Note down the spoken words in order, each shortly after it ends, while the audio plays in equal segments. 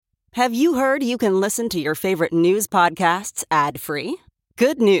Have you heard you can listen to your favorite news podcasts ad-free?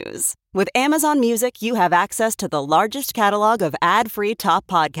 Good news! With Amazon Music, you have access to the largest catalog of ad-free top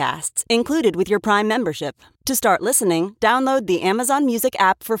podcasts included with your Prime membership. To start listening, download the Amazon Music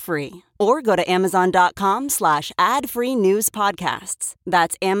app for free or go to amazon.com/ad-free news podcasts.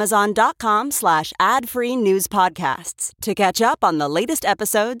 That's amazon.com/ad-free news podcasts to catch up on the latest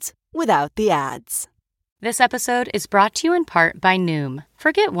episodes without the ads. This episode is brought to you in part by Noom.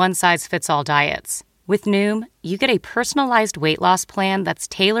 Forget one-size-fits-all diets. With Noom, you get a personalized weight loss plan that's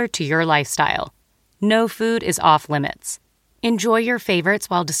tailored to your lifestyle. No food is off-limits. Enjoy your favorites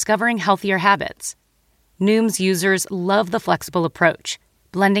while discovering healthier habits. Noom's users love the flexible approach,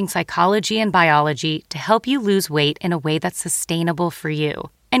 blending psychology and biology to help you lose weight in a way that's sustainable for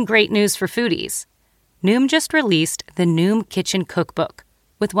you. And great news for foodies. Noom just released the Noom Kitchen Cookbook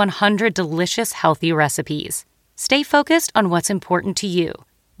with 100 delicious, healthy recipes. Stay focused on what's important to you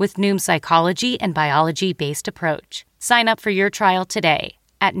with Noom's psychology and biology-based approach. Sign up for your trial today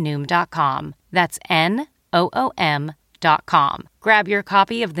at Noom.com. That's Noom.com. Grab your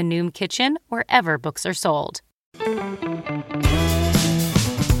copy of the Noom Kitchen wherever books are sold.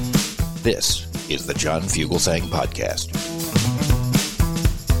 This is the John Fugelsang Podcast.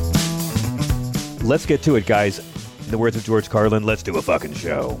 Let's get to it, guys. In the words of George Carlin, let's do a fucking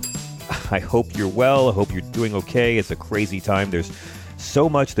show. I hope you're well. I hope you're doing okay. It's a crazy time. There's so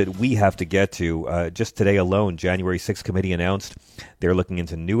much that we have to get to. Just today alone, January 6th committee announced they're looking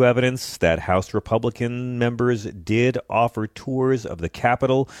into new evidence that House Republican members did offer tours of the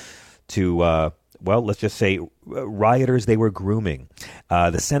Capitol to, let's just say rioters they were grooming.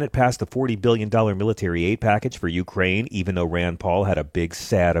 The Senate passed a $40 billion military aid package for Ukraine, even though Rand Paul had a big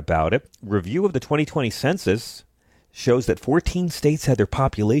sad about it. Review of the 2020 census shows that 14 states had their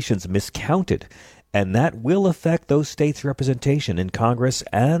populations miscounted, and that will affect those states' representation in Congress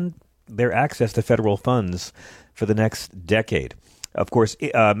and their access to federal funds for the next decade. Of course,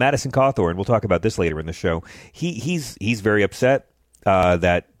 Madison Cawthorn, we'll talk about this later in the show, he's very upset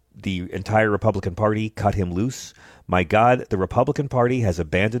that the entire Republican Party cut him loose. My God, the Republican Party has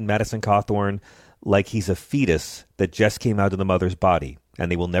abandoned Madison Cawthorn like he's a fetus that just came out of the mother's body,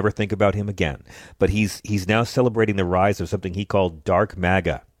 and they will never think about him again. But he's now celebrating the rise of something he called Dark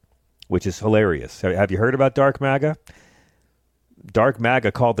MAGA, which is hilarious. Have you heard about Dark MAGA? Dark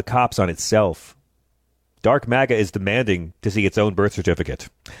MAGA called the cops on itself. Dark MAGA is demanding to see its own birth certificate.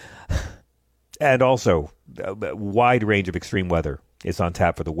 And also, a wide range of extreme weather is on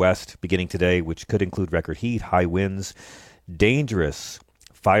tap for the West, beginning today, which could include record heat, high winds, dangerous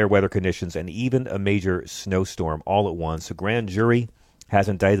fire weather conditions, and even a major snowstorm all at once. A grand jury has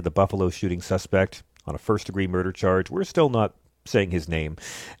indicted the Buffalo shooting suspect on a first-degree murder charge. We're still not saying his name.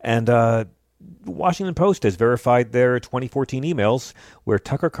 And Washington Post has verified their 2014 emails where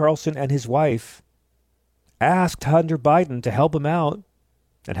Tucker Carlson and his wife asked Hunter Biden to help him out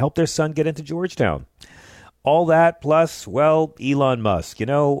and help their son get into Georgetown. All that plus, well, Elon Musk. You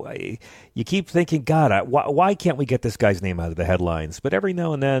know, you keep thinking, God, why can't we get this guy's name out of the headlines? But every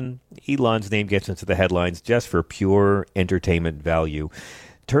now and then, Elon's name gets into the headlines just for pure entertainment value.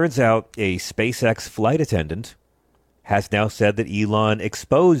 Turns out a SpaceX flight attendant has now said that Elon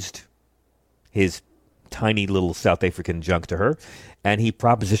exposed his tiny little South African junk to her, and he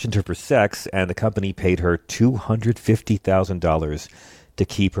propositioned her for sex, and the company paid her $250,000 to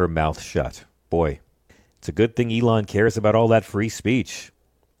keep her mouth shut. Boy, it's a good thing Elon cares about all that free speech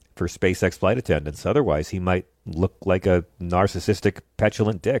for SpaceX flight attendants. Otherwise, he might look like a narcissistic,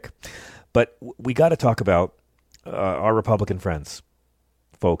 petulant dick. But we got to talk about our Republican friends,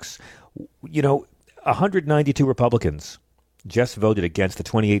 folks. You know, 192 Republicans just voted against the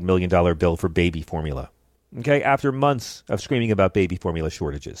 $28 million bill for baby formula. Okay, after months of screaming about baby formula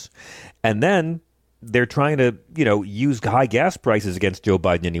shortages. And then they're trying to, use high gas prices against Joe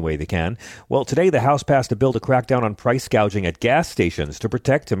Biden any way they can. Well, today the House passed a bill to crack down on price gouging at gas stations to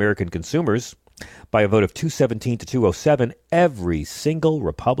protect American consumers. By a vote of 217 to 207, every single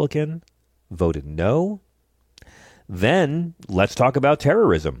Republican voted no. Then let's talk about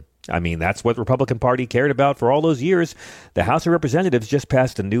terrorism. I mean, that's what the Republican Party cared about for all those years. The House of Representatives just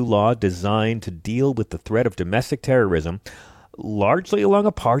passed a new law designed to deal with the threat of domestic terrorism, largely along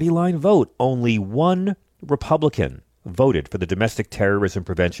a party line vote. Only one Republican voted for the Domestic Terrorism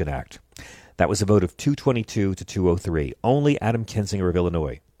Prevention Act. That was a vote of 222 to 203. Only Adam Kinzinger of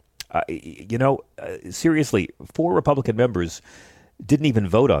Illinois. Seriously, 4 Republican members didn't even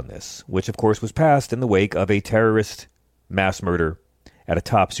vote on this, which, of course, was passed in the wake of a terrorist mass murder at a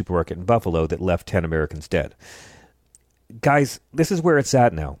Top supermarket in Buffalo that left 10 Americans dead. Guys, this is where it's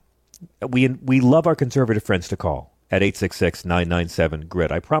at now. We love our conservative friends to call at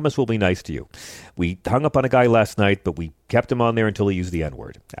 866-997-GRID. I promise we'll be nice to you. We hung up on a guy last night, but we kept him on there until he used the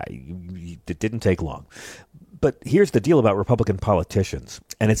N-word. It didn't take long. But here's the deal about Republican politicians,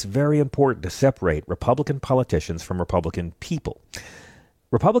 and it's very important to separate Republican politicians from Republican people.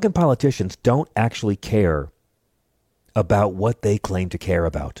 Republican politicians don't actually care about what they claim to care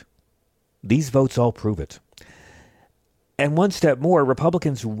about. These votes all prove it. And one step more,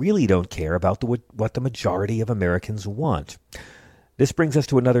 Republicans really don't care about what the majority of Americans want. This brings us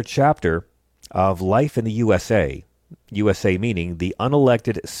to another chapter of life in the USA, USA meaning the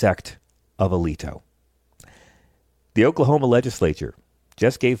unelected sect of Alito. The Oklahoma legislature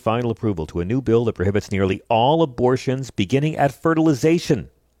just gave final approval to a new bill that prohibits nearly all abortions beginning at fertilization,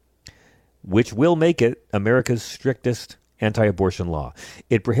 which will make it America's strictest anti-abortion law.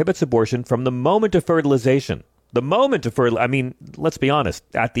 It prohibits abortion from the moment of fertilization. The moment of fertilization, I mean, let's be honest,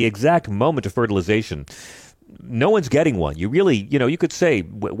 at the exact moment of fertilization, no one's getting one. You really, you could say,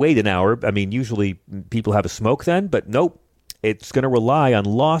 wait an hour. I mean, usually people have a smoke then, but nope. It's going to rely on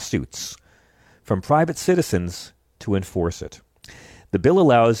lawsuits from private citizens to enforce it. The bill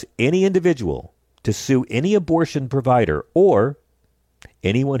allows any individual to sue any abortion provider or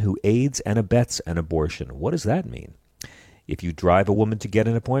anyone who aids and abets an abortion. What does that mean? If you drive a woman to get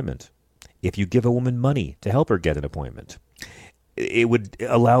an appointment, if you give a woman money to help her get an appointment, it would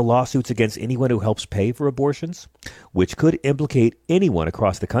allow lawsuits against anyone who helps pay for abortions, which could implicate anyone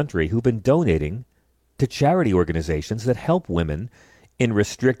across the country who've been donating to charity organizations that help women in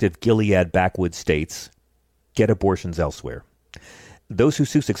restrictive Gilead backwoods states get abortions elsewhere. Those who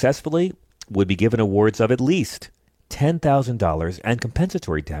sue successfully would be given awards of at least $10,000 and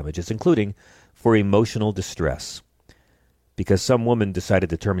compensatory damages, including for emotional distress. Because some woman decided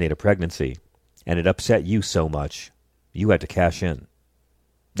to terminate a pregnancy and it upset you so much, you had to cash in.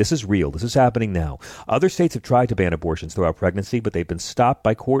 This is real. This is happening now. Other states have tried to ban abortions throughout pregnancy, but they've been stopped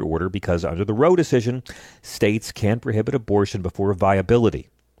by court order because under the Roe decision, states can prohibit abortion before viability,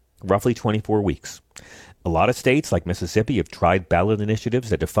 roughly 24 weeks. A lot of states, like Mississippi, have tried ballot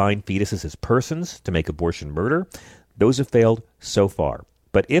initiatives that define fetuses as persons to make abortion murder. Those have failed so far.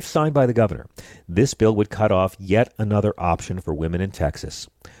 But if signed by the governor, this bill would cut off yet another option for women in Texas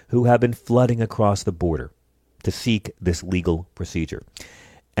who have been flooding across the border to seek this legal procedure.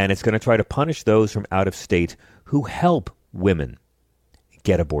 And it's going to try to punish those from out of state who help women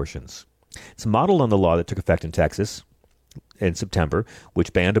get abortions. It's modeled on the law that took effect in Texas in September,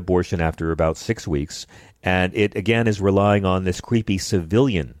 which banned abortion after about 6 weeks. And it, again, is relying on this creepy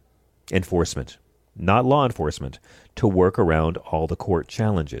civilian enforcement, not law enforcement, to work around all the court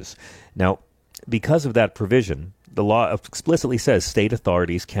challenges. Now, because of that provision, the law explicitly says state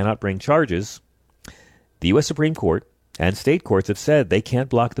authorities cannot bring charges. The U.S. Supreme Court and state courts have said they can't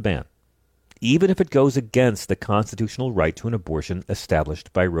block the ban, even if it goes against the constitutional right to an abortion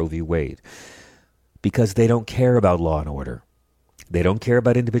established by Roe v. Wade, because they don't care about law and order. They don't care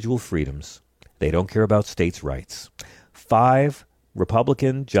about individual freedoms. They don't care about states' rights. 5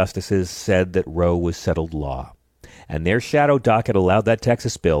 Republican justices said that Roe was settled law, and their shadow docket allowed that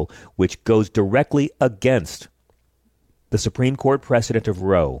Texas bill, which goes directly against the Supreme Court precedent of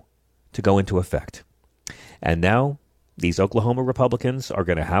Roe, to go into effect. And now these Oklahoma Republicans are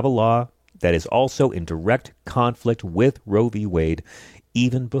going to have a law that is also in direct conflict with Roe v. Wade,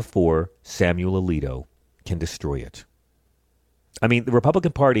 even before Samuel Alito can destroy it. I mean, the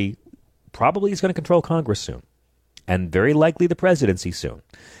Republican Party probably is going to control Congress soon, and very likely the presidency soon.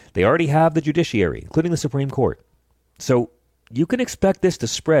 They already have the judiciary, including the Supreme Court. So you can expect this to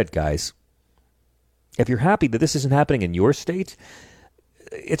spread, guys. If you're happy that this isn't happening in your state,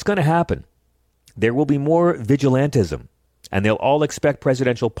 it's going to happen. There will be more vigilantism, and they'll all expect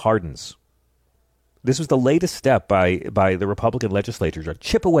presidential pardons. This was the latest step by the Republican legislature to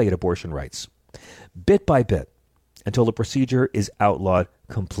chip away at abortion rights, bit by bit, until the procedure is outlawed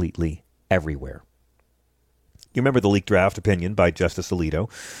completely everywhere. You remember the leaked draft opinion by Justice Alito,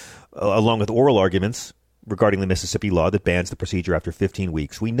 along with oral arguments regarding the Mississippi law that bans the procedure after 15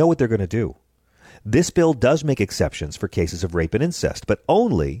 weeks. We know what they're going to do. This bill does make exceptions for cases of rape and incest, but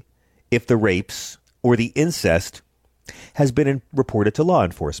only if the rapes or the incest has been reported to law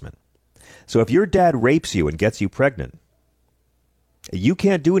enforcement. So if your dad rapes you and gets you pregnant, you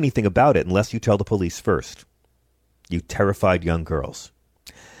can't do anything about it unless you tell the police first. You terrified young girls.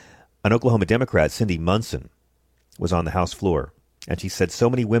 An Oklahoma Democrat, Cindy Munson, was on the House floor, and she said so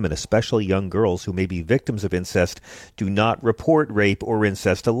many women, especially young girls who may be victims of incest, do not report rape or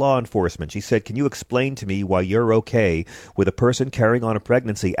incest to law enforcement. She said, can you explain to me why you're okay with a person carrying on a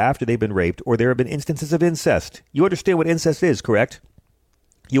pregnancy after they've been raped or there have been instances of incest? You understand what incest is, correct?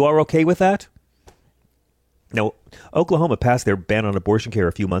 You are okay with that? Now, Oklahoma passed their ban on abortion care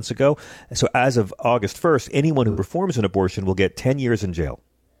a few months ago. So as of August 1st, anyone who performs an abortion will get 10 years in jail.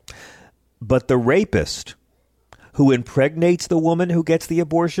 But the rapist who impregnates the woman who gets the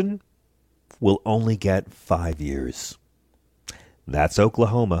abortion will only get 5 years. That's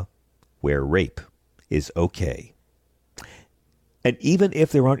Oklahoma, where rape is okay. And even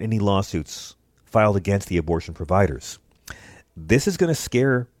if there aren't any lawsuits filed against the abortion providers, this is going to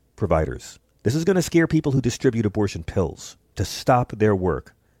scare providers. This is going to scare people who distribute abortion pills to stop their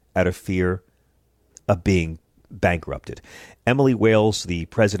work out of fear of being bankrupted. Emily Wales, the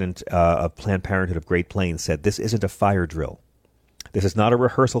president of Planned Parenthood of Great Plains, said, "This isn't a fire drill. This is not a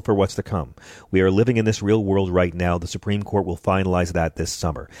rehearsal for what's to come. We are living in this real world right now. The Supreme Court will finalize that this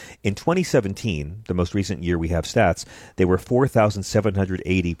summer." In 2017, the most recent year we have stats, there were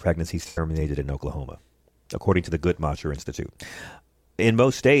 4,780 pregnancies terminated in Oklahoma, according to the Guttmacher Institute. In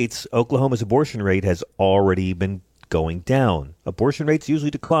most states, Oklahoma's abortion rate has already been going down. Abortion rates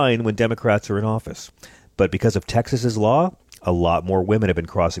usually decline when Democrats are in office. But because of Texas's law, a lot more women have been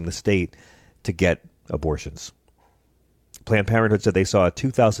crossing the state to get abortions. Planned Parenthood said they saw a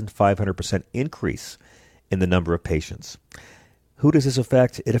 2,500% increase in the number of patients. Who does this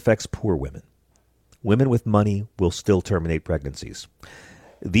affect? It affects poor women. Women with money will still terminate pregnancies.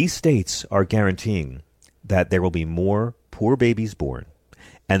 These states are guaranteeing that there will be more poor babies born,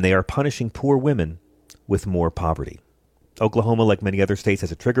 and they are punishing poor women with more poverty. Oklahoma, like many other states,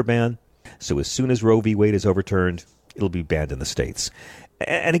 has a trigger ban, so as soon as Roe v. Wade is overturned, it'll be banned in the states.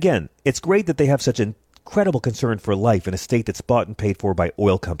 And again, it's great that they have such incredible concern for life in a state that's bought and paid for by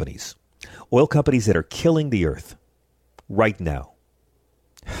oil companies. Oil companies that are killing the earth right now.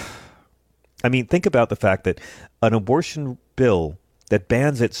 I mean, think about the fact that an abortion bill that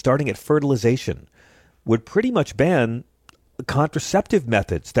bans it starting at fertilization would pretty much ban contraceptive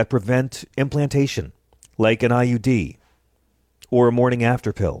methods that prevent implantation, like an IUD or a morning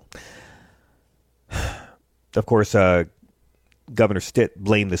after pill. Of course, Governor Stitt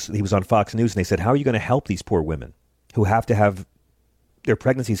blamed this. He was on Fox News, and they said, how are you going to help these poor women who have to have their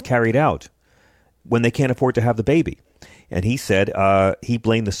pregnancies carried out when they can't afford to have the baby? And he said he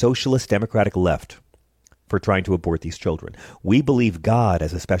blamed the socialist democratic left for trying to abort these children. We believe God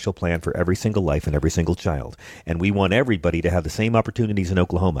has a special plan for every single life and every single child, and we want everybody to have the same opportunities in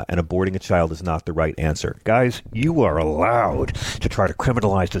Oklahoma, and aborting a child is not the right answer. Guys, you are allowed to try to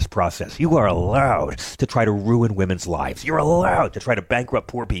criminalize this process. You are allowed to try to ruin women's lives. You're allowed to try to bankrupt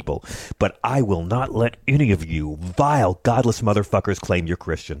poor people, but I will not let any of you vile, godless motherfuckers claim you're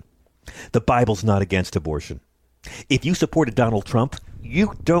Christian. The Bible's not against abortion. If you supported Donald Trump,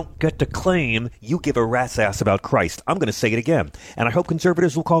 you don't get to claim you give a rat's ass about Christ. I'm going to say it again, and I hope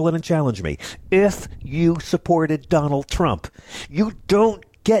conservatives will call in and challenge me. If you supported Donald Trump, you don't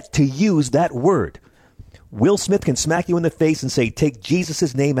get to use that word. Will Smith can smack you in the face and say, take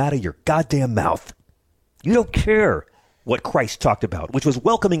Jesus' name out of your goddamn mouth. You don't care what Christ talked about, which was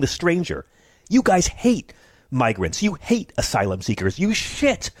welcoming the stranger. You guys hate migrants. You hate asylum seekers. You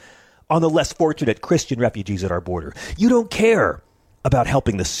shit on the less fortunate Christian refugees at our border. You don't care about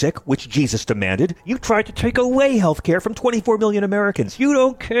helping the sick, which Jesus demanded. You tried to take away health care from 24 million Americans. You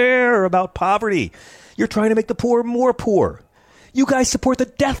don't care about poverty. You're trying to make the poor more poor. You guys support the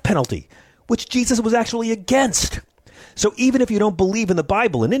death penalty, which Jesus was actually against. So even if you don't believe in the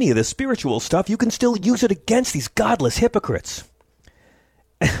Bible and any of this spiritual stuff, you can still use it against these godless hypocrites.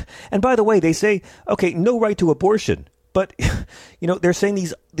 And by the way, they say, okay, no right to abortion. But, they're saying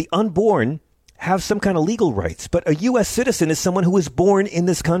the unborn have some kind of legal rights. But a U.S. citizen is someone who was born in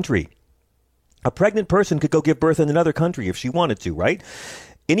this country. A pregnant person could go give birth in another country if she wanted to, right?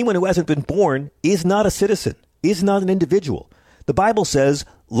 Anyone who hasn't been born is not a citizen, is not an individual. The Bible says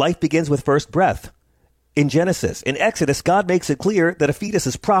life begins with first breath. In Genesis, in Exodus, God makes it clear that a fetus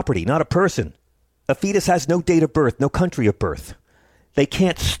is property, not a person. A fetus has no date of birth, no country of birth. They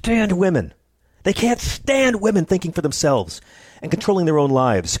can't stand women. They can't stand women thinking for themselves and controlling their own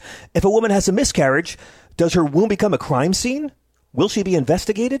lives. If a woman has a miscarriage, does her womb become a crime scene? Will she be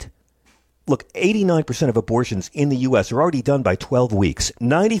investigated? Look, 89% of abortions in the U.S. are already done by 12 weeks.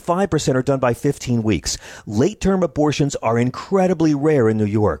 95% are done by 15 weeks. Late-term abortions are incredibly rare in New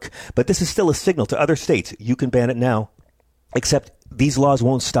York. But this is still a signal to other states. You can ban it now. Except these laws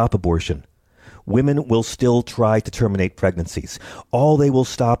won't stop abortion. Women will still try to terminate pregnancies. All they will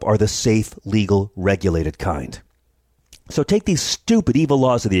stop are the safe, legal, regulated kind. So take these stupid, evil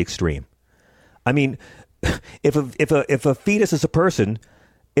laws to the extreme. I mean, if a fetus is a person,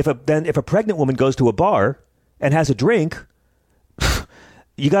 if a pregnant woman goes to a bar and has a drink,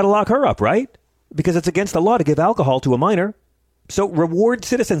 you got to lock her up, right? Because it's against the law to give alcohol to a minor. So reward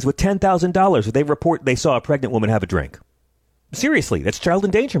citizens with $10,000 if they report they saw a pregnant woman have a drink. Seriously, that's child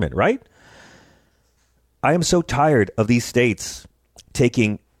endangerment, right? I am so tired of these states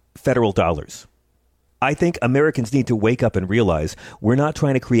taking federal dollars. I think Americans need to wake up and realize we're not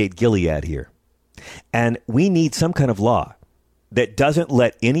trying to create Gilead here. And we need some kind of law that doesn't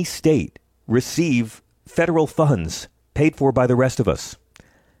let any state receive federal funds paid for by the rest of us.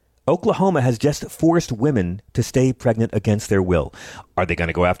 Oklahoma has just forced women to stay pregnant against their will. Are they going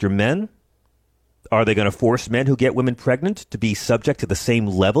to go after men? Are they going to force men who get women pregnant to be subject to the same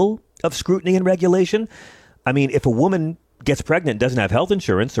level of scrutiny and regulation? I mean, if a woman gets pregnant and doesn't have health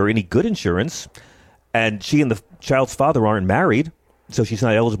insurance or any good insurance, and she and the child's father aren't married, so she's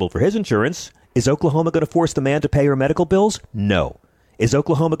not eligible for his insurance, is Oklahoma going to force the man to pay her medical bills? No. Is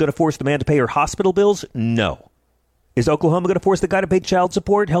Oklahoma going to force the man to pay her hospital bills? No. Is Oklahoma going to force the guy to pay child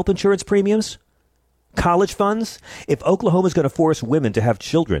support, health insurance premiums, college funds? If Oklahoma is going to force women to have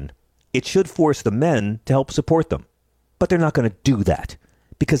children, it should force the men to help support them. But they're not going to do that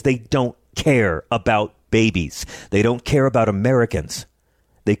because they don't care about babies. They don't care about Americans.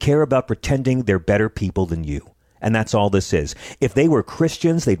 They care about pretending they're better people than you. And that's all this is. If they were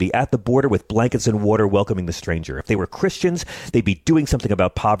Christians, they'd be at the border with blankets and water welcoming the stranger. If they were Christians, they'd be doing something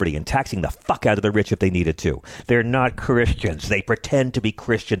about poverty and taxing the fuck out of the rich if they needed to. They're not Christians. They pretend to be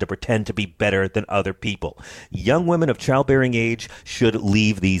Christian to pretend to be better than other people. Young women of childbearing age should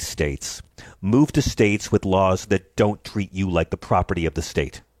leave these states. Move to states with laws that don't treat you like the property of the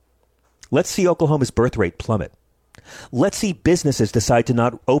state. Let's see Oklahoma's birth rate plummet. Let's see businesses decide to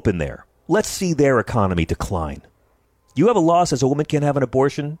not open there. Let's see their economy decline. You have a law says a woman can't have an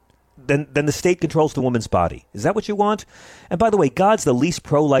abortion, then the state controls the woman's body. Is that what you want? And by the way, God's the least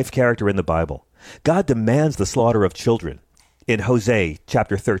pro-life character in the Bible. God demands the slaughter of children in Hosea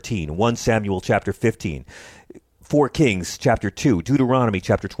chapter 13, 1 Samuel chapter 15, 4 Kings chapter 2, Deuteronomy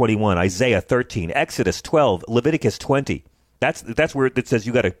chapter 21, Isaiah 13, Exodus 12, Leviticus 20. That's where it says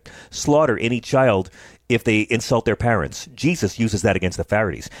you got to slaughter any child if they insult their parents. Jesus uses that against the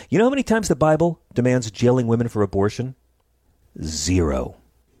Pharisees. You know how many times the Bible demands jailing women for abortion? 0.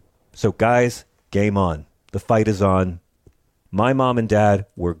 So guys, game on. The fight is on. My mom and dad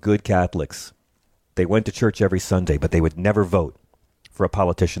were good Catholics. They went to church every Sunday, but they would never vote for a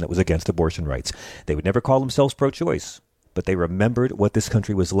politician that was against abortion rights. They would never call themselves pro-choice, but they remembered what this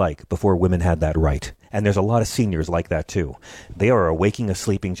country was like before women had that right. And there's a lot of seniors like that, too. They are awaking a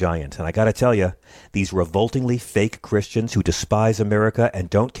sleeping giant. And I got to tell you, these revoltingly fake Christians who despise America and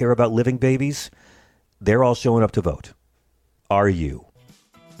don't care about living babies, they're all showing up to vote. Are you?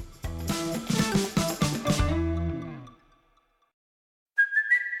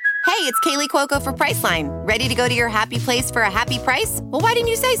 Hey, it's Kaylee Cuoco for Priceline. Ready to go to your happy place for a happy price? Well, why didn't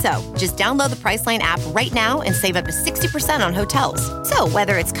you say so? Just download the Priceline app right now and save up to 60% on hotels. So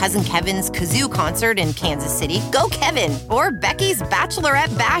whether it's Cousin Kevin's Kazoo Concert in Kansas City, go Kevin, or Becky's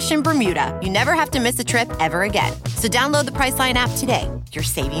Bachelorette Bash in Bermuda, you never have to miss a trip ever again. So download the Priceline app today. Your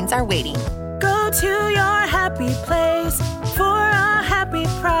savings are waiting. Go to your happy place for a happy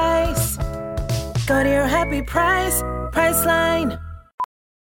price. Go to your happy price, Priceline.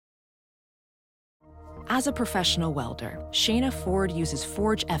 As a professional welder, Shayna Ford uses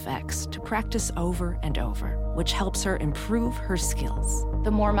Forge FX to practice over and over, which helps her improve her skills.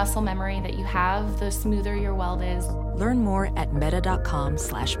 The more muscle memory that you have, the smoother your weld is. Learn more at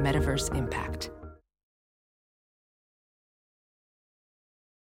meta.com/metaverse impact.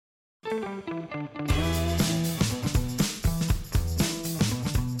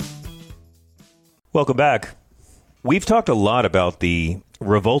 Welcome back. We've talked a lot about the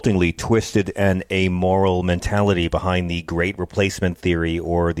revoltingly twisted and amoral mentality behind the Great Replacement Theory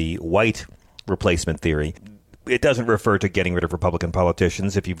or the White Replacement Theory. It doesn't refer to getting rid of Republican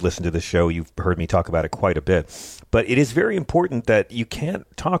politicians. If you've listened to the show, you've heard me talk about it quite a bit. But it is very important that you can't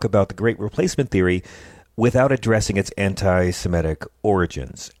talk about the Great Replacement Theory without addressing its anti-Semitic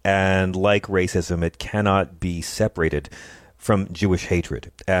origins. And like racism, it cannot be separated from Jewish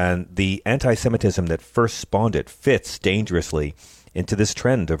hatred. And the anti-Semitism that first spawned it fits dangerously into this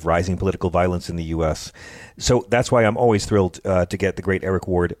trend of rising political violence in the U.S. So that's why I'm always thrilled to get the great Eric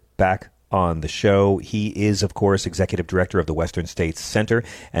Ward back on the show. He is, of course, Executive Director of the Western States Center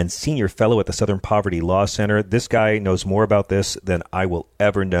and Senior Fellow at the Southern Poverty Law Center. This guy knows more about this than I will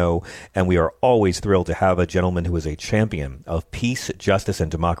ever know, and we are always thrilled to have a gentleman who is a champion of peace, justice, and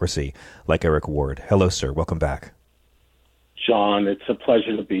democracy like Eric Ward. Hello, sir. Welcome back. John, it's a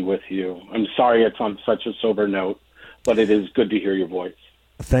pleasure to be with you. I'm sorry it's on such a sober note, but it is good to hear your voice.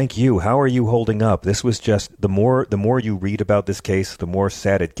 Thank you. How are you holding up? This was just the more you read about this case, the more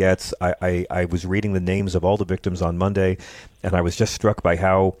sad it gets. I was reading the names of all the victims on Monday, and I was just struck by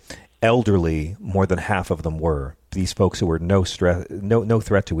how elderly more than half of them were. These folks who were no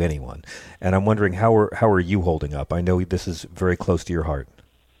threat to anyone. And I'm wondering, how are you holding up? I know this is very close to your heart.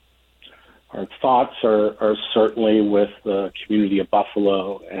 Our thoughts are certainly with the community of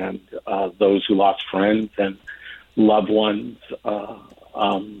Buffalo and those who lost friends and loved ones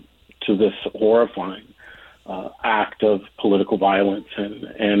to this horrifying act of political violence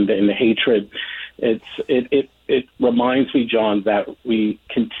and hatred. It reminds me, John, that we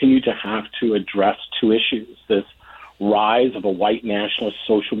continue to have to address two issues: this rise of a white nationalist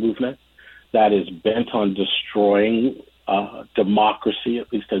social movement that is bent on destroying democracy,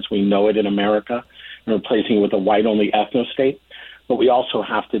 at least as we know it in America, and replacing it with a white-only ethno-state. But we also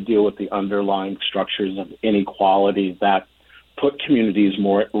have to deal with the underlying structures of inequality that put communities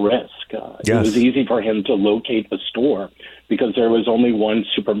more at risk. Yes. It was easy for him to locate a store because there was only one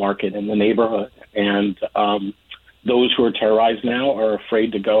supermarket in the neighborhood. And those who are terrorized now are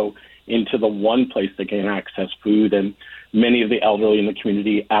afraid to go into the one place they can access food. And many of the elderly in the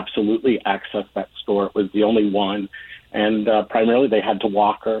community absolutely access that store. It was the only one. And primarily they had to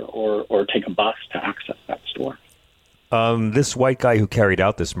walk or take a bus to access that store. This white guy who carried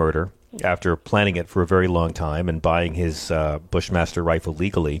out this murder, after planning it for a very long time and buying his Bushmaster rifle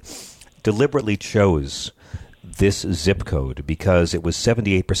legally, deliberately chose this zip code because it was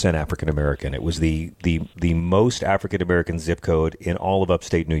 78% African American. It was the most African American zip code in all of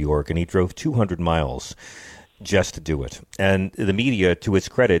upstate New York, and he drove 200 miles just to do it. And the media, to its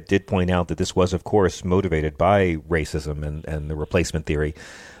credit, did point out that this was, of course, motivated by racism and the replacement theory.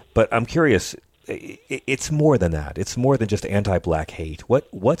 But I'm curious, it's more than that. It's more than just anti-black hate.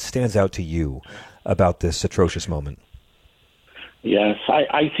 What stands out to you about this atrocious moment? Yes,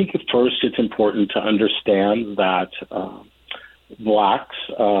 I think at first it's important to understand that blacks,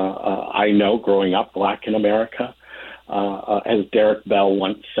 I know growing up black in America, as Derek Bell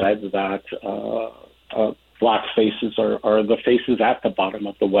once said, that black faces are the faces at the bottom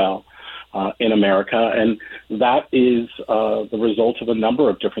of the well in America. And that is the result of a number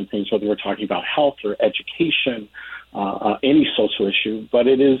of different things, whether we're talking about health or education, any social issue. But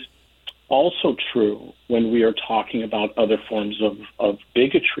it is also true when we are talking about other forms of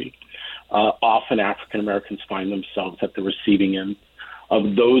bigotry. Often African Americans find themselves at the receiving end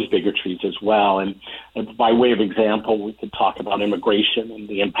of those bigotries as well. And by way of example, we could talk about immigration and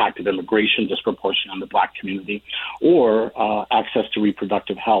the impact of immigration disproportionately on the black community, or access to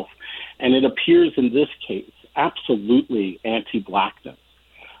reproductive health. And it appears in this case, absolutely anti-blackness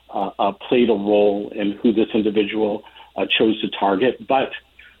played a role in who this individual chose to target. But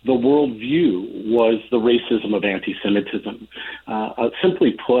the worldview was the racism of anti-Semitism.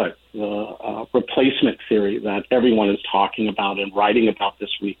 Simply put, the replacement theory that everyone is talking about and writing about this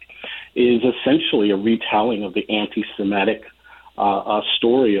week is essentially a retelling of the anti-Semitic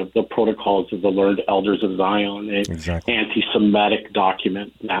story of the Protocols of the Learned Elders of Zion, an anti-Semitic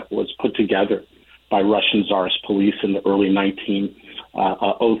document that was put together by Russian Tsarist police in the early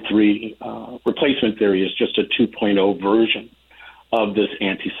 1903. Replacement theory is just a 2.0 version of this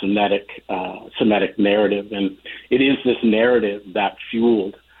anti-Semitic Semitic narrative. And it is this narrative that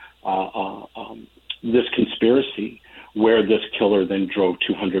fueled this conspiracy where this killer then drove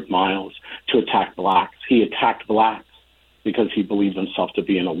 200 miles to attack blacks. He attacked blacks because he believed himself to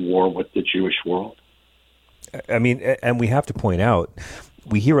be in a war with the Jewish world. I mean, and we have to point out,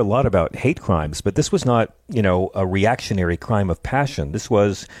 we hear a lot about hate crimes, but this was not, a reactionary crime of passion. This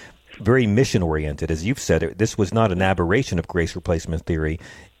was very mission-oriented. As you've said, this was not an aberration of race replacement theory.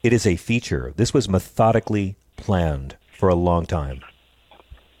 It is a feature. This was methodically planned for a long time.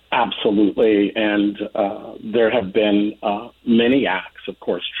 Absolutely. And there have been many acts, of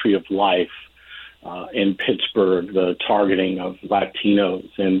course, Tree of Life in Pittsburgh, the targeting of Latinos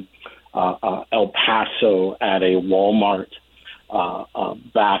in El Paso at a Walmart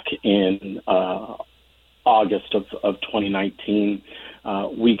back in August of 2019.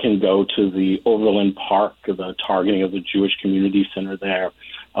 We can go to the Overland Park, the targeting of the Jewish Community Center there,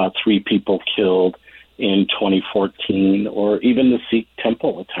 3 people killed in 2014, or even the Sikh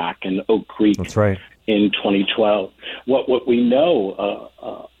temple attack in Oak Creek. That's right. In 2012. What we know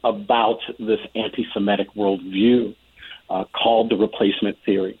about this anti-Semitic worldview called the replacement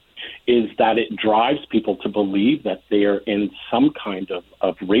theory is that it drives people to believe that they are in some kind of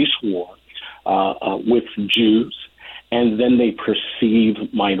race war with Jews, and then they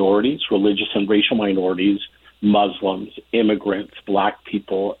perceive minorities, religious and racial minorities, Muslims, immigrants, black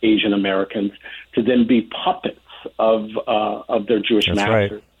people, Asian Americans, to then be puppets of their Jewish That's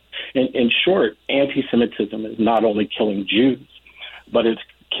masters. right. In short, anti-Semitism is not only killing Jews, but it's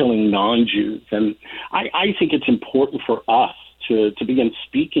killing non-Jews. And I think it's important for us to begin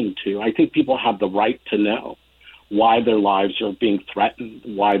speaking to. I think people have the right to know why their lives are being threatened,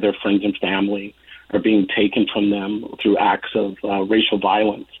 why their friends and family are being taken from them through acts of racial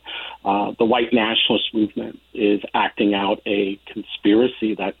violence. The white nationalist movement is acting out a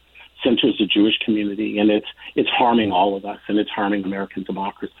conspiracy that centers the Jewish community, and it's harming all of us, and it's harming American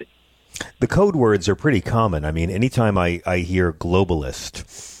democracy. The code words are pretty common. I mean, anytime I hear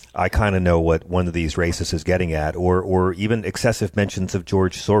globalist, I kind of know what one of these racists is getting at, or even excessive mentions of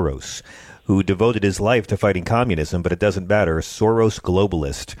George Soros, who devoted his life to fighting communism, but it doesn't matter. Soros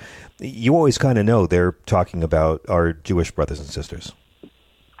globalist. You always kind of know they're talking about our Jewish brothers and sisters.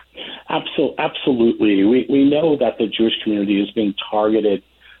 Absolutely. We know that the Jewish community is being targeted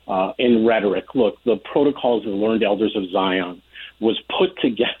in rhetoric. Look, the Protocols of the Learned Elders of Zion was put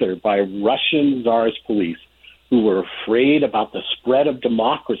together by Russian Tsarist police who were afraid about the spread of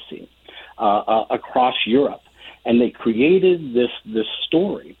democracy across Europe. And they created this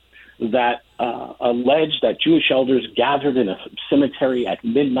story that alleged that Jewish elders gathered in a cemetery at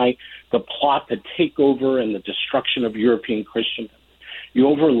midnight to plot the takeover and the destruction of European Christendom. You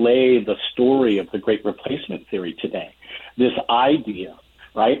overlay the story of the Great Replacement theory today, this idea,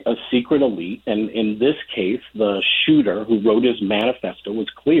 right, a secret elite, and in this case, the shooter who wrote his manifesto was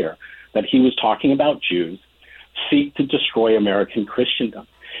clear that he was talking about Jews, seek to destroy American Christendom.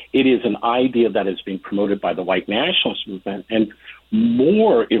 It is an idea that is being promoted by the white nationalist movement and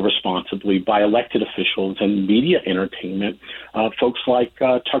more irresponsibly by elected officials and media entertainment, folks like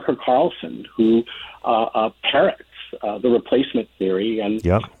Tucker Carlson, who parrots the replacement theory and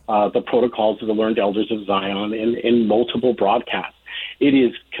the Protocols of the Learned Elders of Zion in multiple broadcasts. It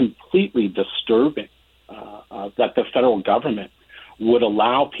is completely disturbing that the federal government would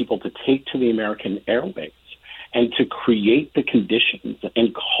allow people to take to the American airwaves and to create the conditions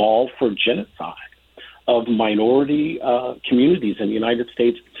and call for genocide of minority communities in the United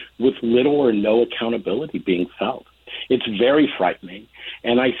States with little or no accountability being felt. It's very frightening.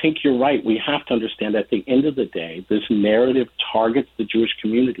 And I think you're right. We have to understand at the end of the day, this narrative targets the Jewish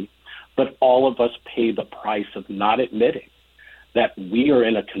community, but all of us pay the price of not admitting that we are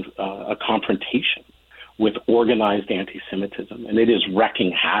in a confrontation with organized anti-Semitism, and it is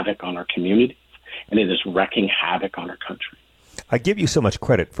wreaking havoc on our communities, and it is wreaking havoc on our country. I give you so much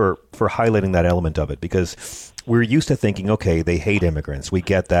credit for highlighting that element of it, because we're used to thinking, okay, they hate immigrants. We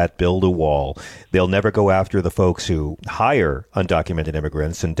get that, build a wall. They'll never go after the folks who hire undocumented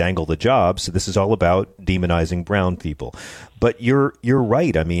immigrants and dangle the jobs. This is all about demonizing brown people. But you're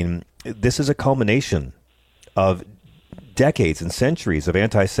right. I mean, this is a culmination of decades and centuries of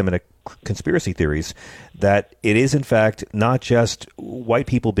anti-Semitic conspiracy theories that it is, in fact, not just white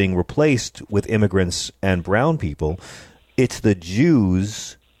people being replaced with immigrants and brown people. It's the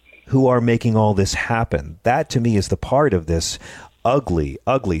Jews who are making all this happen. That, to me, is the part of this ugly,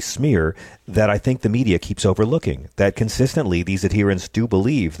 ugly smear that I think the media keeps overlooking, that consistently these adherents do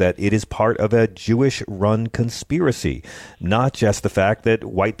believe that it is part of a Jewish-run conspiracy, not just the fact that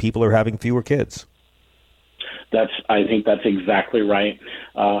white people are having fewer kids. I think that's exactly right.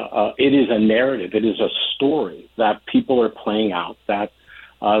 It is a narrative. It is a story that people are playing out that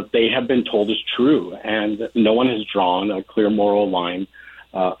they have been told is true, and no one has drawn a clear moral line,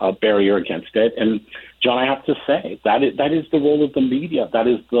 a barrier against it. And, John, I have to say, that is the role of the media. That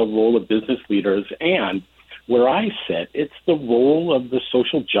is the role of business leaders. And where I sit, it's the role of the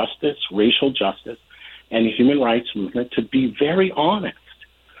social justice, racial justice, and human rights movement to be very honest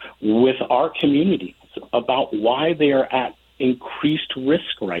with our communities about why they are at increased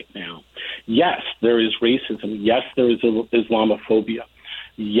risk right now. Yes, there is racism. Yes, there is Islamophobia.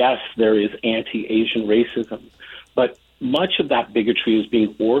 Yes, there is anti-Asian racism. But much of that bigotry is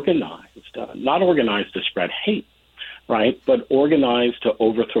being organized, not organized to spread hate, right, but organized to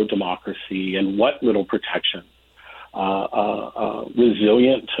overthrow democracy and what little protection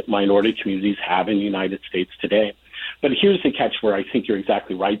resilient minority communities have in the United States today. But here's the catch where I think you're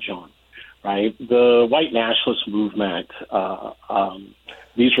exactly right, John. Right, the white nationalist movement,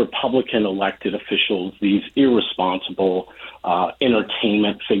 these Republican elected officials, these irresponsible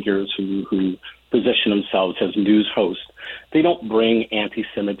entertainment figures who position themselves as news hosts, they don't bring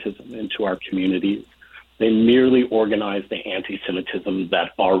anti-Semitism into our communities. They merely organize the anti-Semitism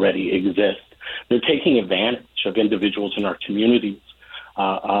that already exists. They're taking advantage of individuals in our communities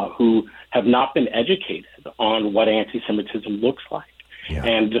who have not been educated on what anti-Semitism looks like. Yeah.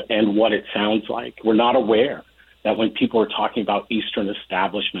 And what it sounds like. We're not aware that when people are talking about Eastern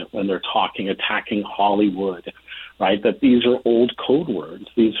establishment, when they're attacking Hollywood, right? That these are old code words.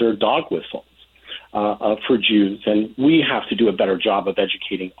 These are dog whistles for Jews. And we have to do a better job of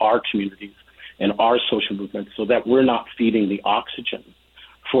educating our communities and our social movements so that we're not feeding the oxygen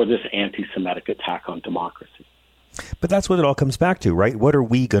for this anti-Semitic attack on democracy. But that's what it all comes back to, right? What are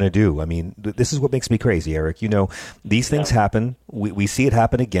we going to do? I mean, this is what makes me crazy, Eric. You know, these things happen. We see it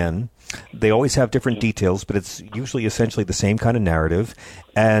happen again. They always have different details, but it's usually essentially the same kind of narrative.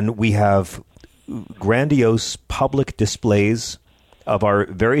 And we have grandiose public displays of our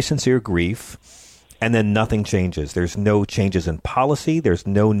very sincere grief, and then nothing changes. There's no changes in policy. There's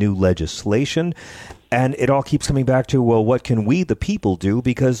no new legislation. And it all keeps coming back to, well, what can we, the people, do?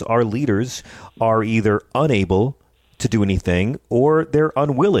 Because our leaders are either unable to do anything or they're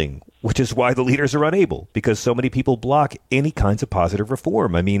unwilling, which is why the leaders are unable, because so many people block any kinds of positive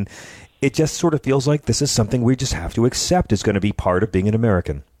reform. I mean, it just sort of feels like this is something we just have to accept is going to be part of being an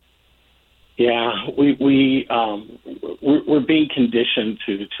American. Yeah, we're being conditioned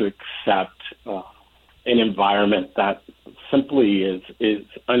to accept an environment that simply is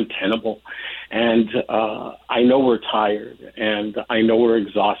untenable. And I know we're tired and I know we're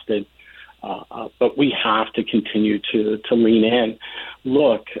exhausted, but we have to continue to lean in.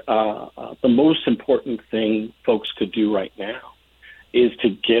 Look, the most important thing folks could do right now is to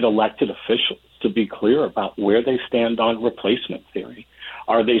get elected officials to be clear about where they stand on replacement theory.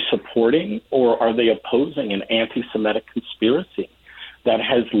 Are they supporting or are they opposing an anti-Semitic conspiracy that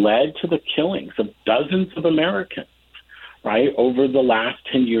has led to the killings of dozens of Americans, right, over the last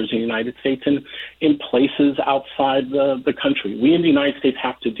 10 years in the United States and in places outside the country? We in the United States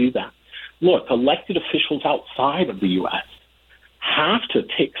have to do that. Look, elected officials outside of the U.S. have to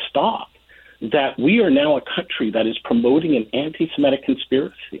take stock that we are now a country that is promoting an anti-Semitic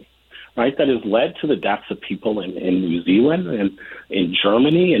conspiracy, right, that has led to the deaths of people in New Zealand and in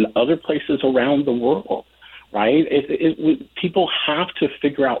Germany and other places around the world, right? People have to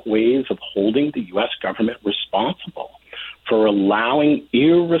figure out ways of holding the U.S. government responsible for allowing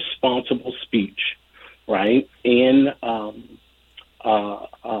irresponsible speech, right, in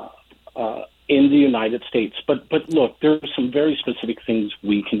the United States. But look, there are some very specific things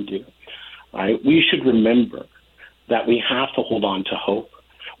we can do, right? We should remember that we have to hold on to hope.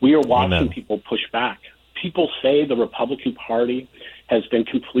 We are watching Amen. People push back. People say the Republican Party has been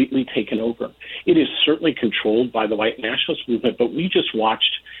completely taken over. It is certainly controlled by the white nationalist movement, but we just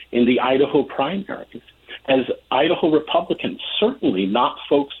watched in the Idaho primaries as Idaho Republicans, certainly not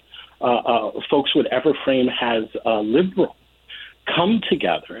folks would ever frame as liberal, come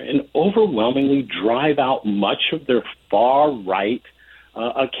together and overwhelmingly drive out much of their far-right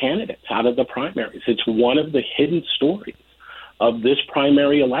candidates out of the primaries. It's one of the hidden stories of this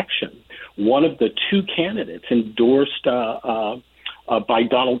primary election. One of the two candidates endorsed by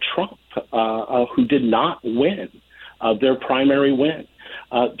Donald Trump, who did not win their primary win.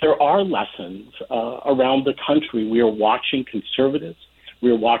 There are lessons around the country. We are watching conservatives.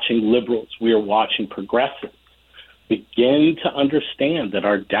 We are watching liberals. We are watching progressives begin to understand that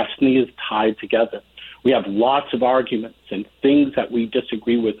our destiny is tied together. We have lots of arguments and things that we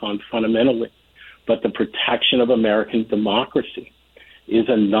disagree with on fundamentally, but the protection of American democracy is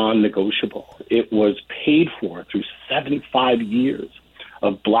a non-negotiable. It was paid for through 75 years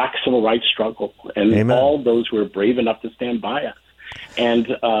of black civil rights struggle and Amen. all those who are brave enough to stand by us. And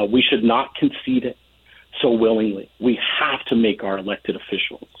we should not concede it so willingly. We have to make our elected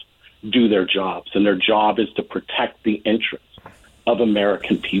officials do their jobs, and their job is to protect the interests of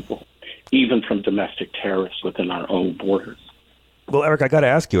American people, even from domestic terrorists within our own borders. Well, Eric, I got to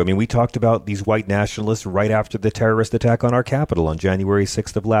ask you, I mean, we talked about these white nationalists right after the terrorist attack on our Capitol on January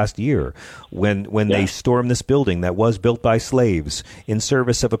 6th of last year, when they stormed this building that was built by slaves in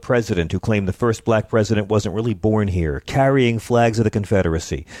service of a president who claimed the first black president wasn't really born here, carrying flags of the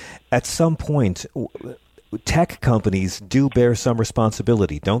Confederacy. At some point, tech companies do bear some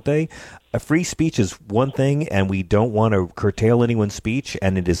responsibility, don't they? Free speech is one thing, and we don't want to curtail anyone's speech,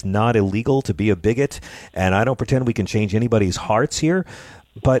 and it is not illegal to be a bigot, and I don't pretend we can change anybody's hearts here,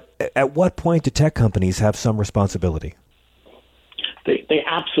 but at what point do tech companies have some responsibility? They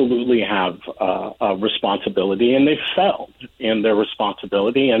absolutely have a responsibility, and they failed in their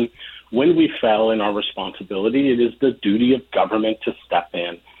responsibility, and when we fail in our responsibility, it is the duty of government to step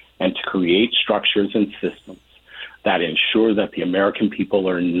in and to create structures and systems that ensure that the American people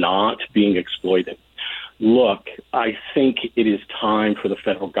are not being exploited. Look, I think it is time for the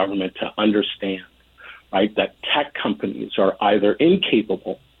federal government to understand, right, that tech companies are either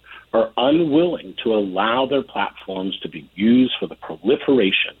incapable or unwilling to allow their platforms to be used for the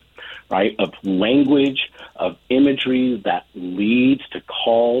proliferation right, of language, of imagery that leads to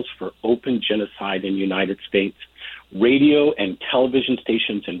calls for open genocide in the United States. Radio and television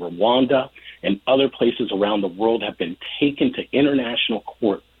stations in Rwanda and other places around the world have been taken to international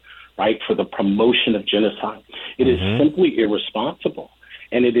court, right, for the promotion of genocide. It is simply irresponsible,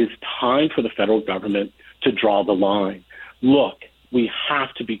 and it is time for the federal government to draw the line. Look, we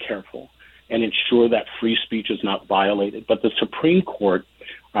have to be careful and ensure that free speech is not violated. But the Supreme Court,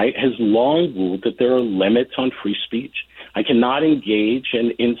 right, has long ruled that there are limits on free speech. I cannot engage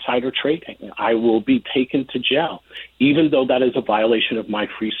in insider trading. I will be taken to jail, even though that is a violation of my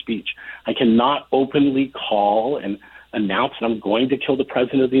free speech. I cannot openly call and announce that I'm going to kill the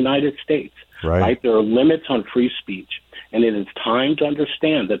President of the United States. Right? There are limits on free speech. And it is time to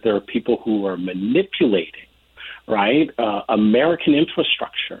understand that there are people who are manipulating, right, American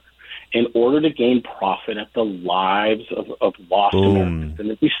infrastructure in order to gain profit at the lives of lost Americans.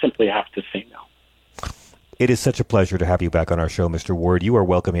 And we simply have to say no. It is such a pleasure to have you back on our show, Mr. Ward. You are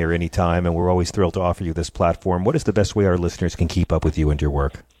welcome here anytime, and we're always thrilled to offer you this platform. What is the best way our listeners can keep up with you and your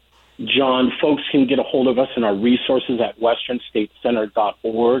work? John, folks can get a hold of us in our resources at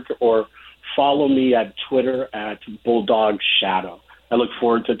westernstatecenter.org or follow me at Twitter at Bulldog Shadow. I look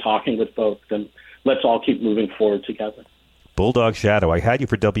forward to talking with folks, and let's all keep moving forward together. Bulldog Shadow. I had you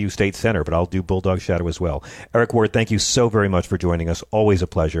for W State Center, but I'll do Bulldog Shadow as well. Eric Ward, thank you so very much for joining us. Always a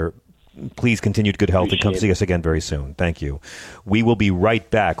pleasure. Please continued good health and come see us again very soon. Thank you. We will be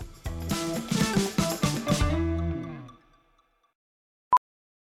right back.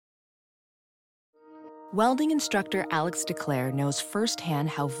 Welding instructor Alex DeClaire knows firsthand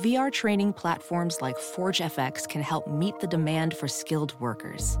how VR training platforms like ForgeFX can help meet the demand for skilled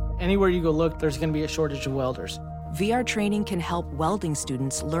workers. Anywhere you go look, there's going to be a shortage of welders. VR training can help welding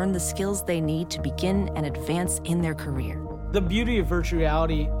students learn the skills they need to begin and advance in their career. The beauty of virtual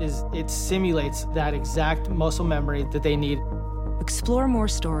reality is it simulates that exact muscle memory that they need. Explore more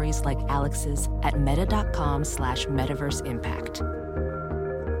stories like Alex's at meta.com/metaverseimpact.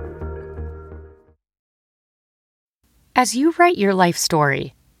 As you write your life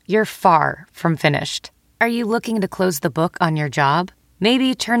story, you're far from finished. Are you looking to close the book on your job?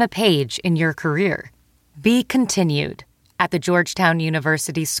 Maybe turn a page in your career? Be continued at the Georgetown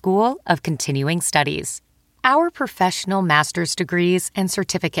University School of Continuing Studies. Our professional master's degrees and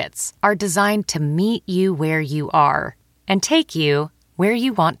certificates are designed to meet you where you are and take you where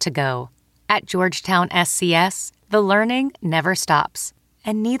you want to go. At Georgetown SCS, the learning never stops,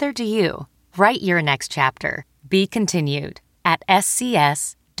 and neither do you. Write your next chapter. Be continued at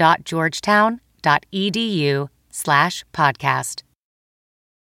scs.georgetown.edu/podcast.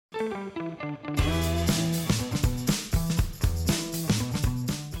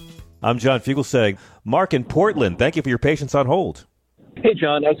 I'm John Fugelsang. Mark in Portland, thank you for your patience on hold. Hey,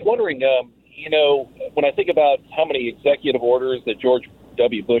 John. I was wondering, when I think about how many executive orders that George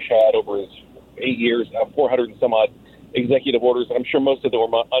W. Bush had over his 8 years, 400 and some odd executive orders, and I'm sure most of them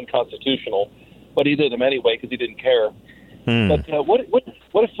were unconstitutional, but he did them anyway because he didn't care. But what if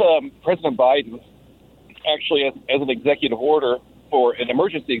President Biden actually, as an executive order, for an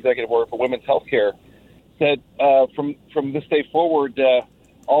emergency executive order for women's health care, said from this day forward,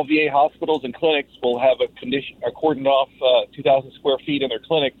 all VA hospitals and clinics will have a cordoned off 2,000 square feet in their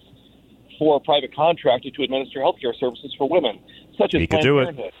clinics for a private contractor to administer health care services for women, such as Planned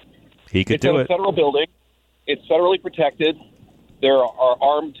Parenthood. He could do it. It's a federal building. It's federally protected. There are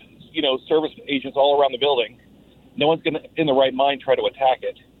armed, service agents all around the building. No one's going to, in the right mind, try to attack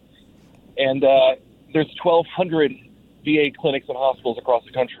it. And there's 1,200 VA clinics and hospitals across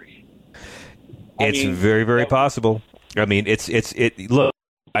the country. It's very, very possible. I mean, look,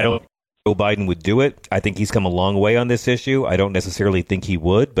 I don't think Joe Biden would do it. I think he's come a long way on this issue. I don't necessarily think he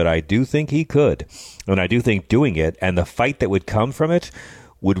would, but I do think he could. And I do think doing it and the fight that would come from it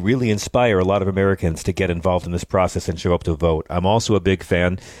would really inspire a lot of Americans to get involved in this process and show up to vote. I'm also a big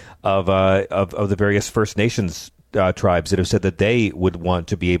fan of the various First Nations tribes that have said that they would want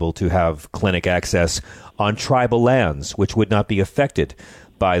to be able to have clinic access on tribal lands, which would not be affected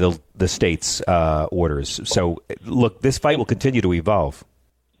by the state's orders. So, look, this fight will continue to evolve.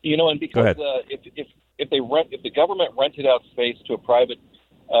 And because if the government rented out space to a private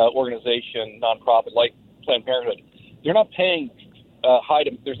organization, nonprofit like Planned Parenthood, they're not paying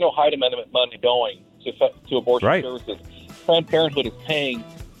there's no Hyde Amendment money going to abortion services. Planned Parenthood is paying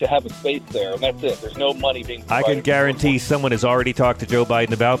to have a space there, and that's it. There's no money being provided. I can guarantee someone has already talked to Joe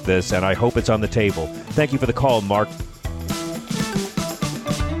Biden about this, and I hope it's on the table. Thank you for the call, Mark.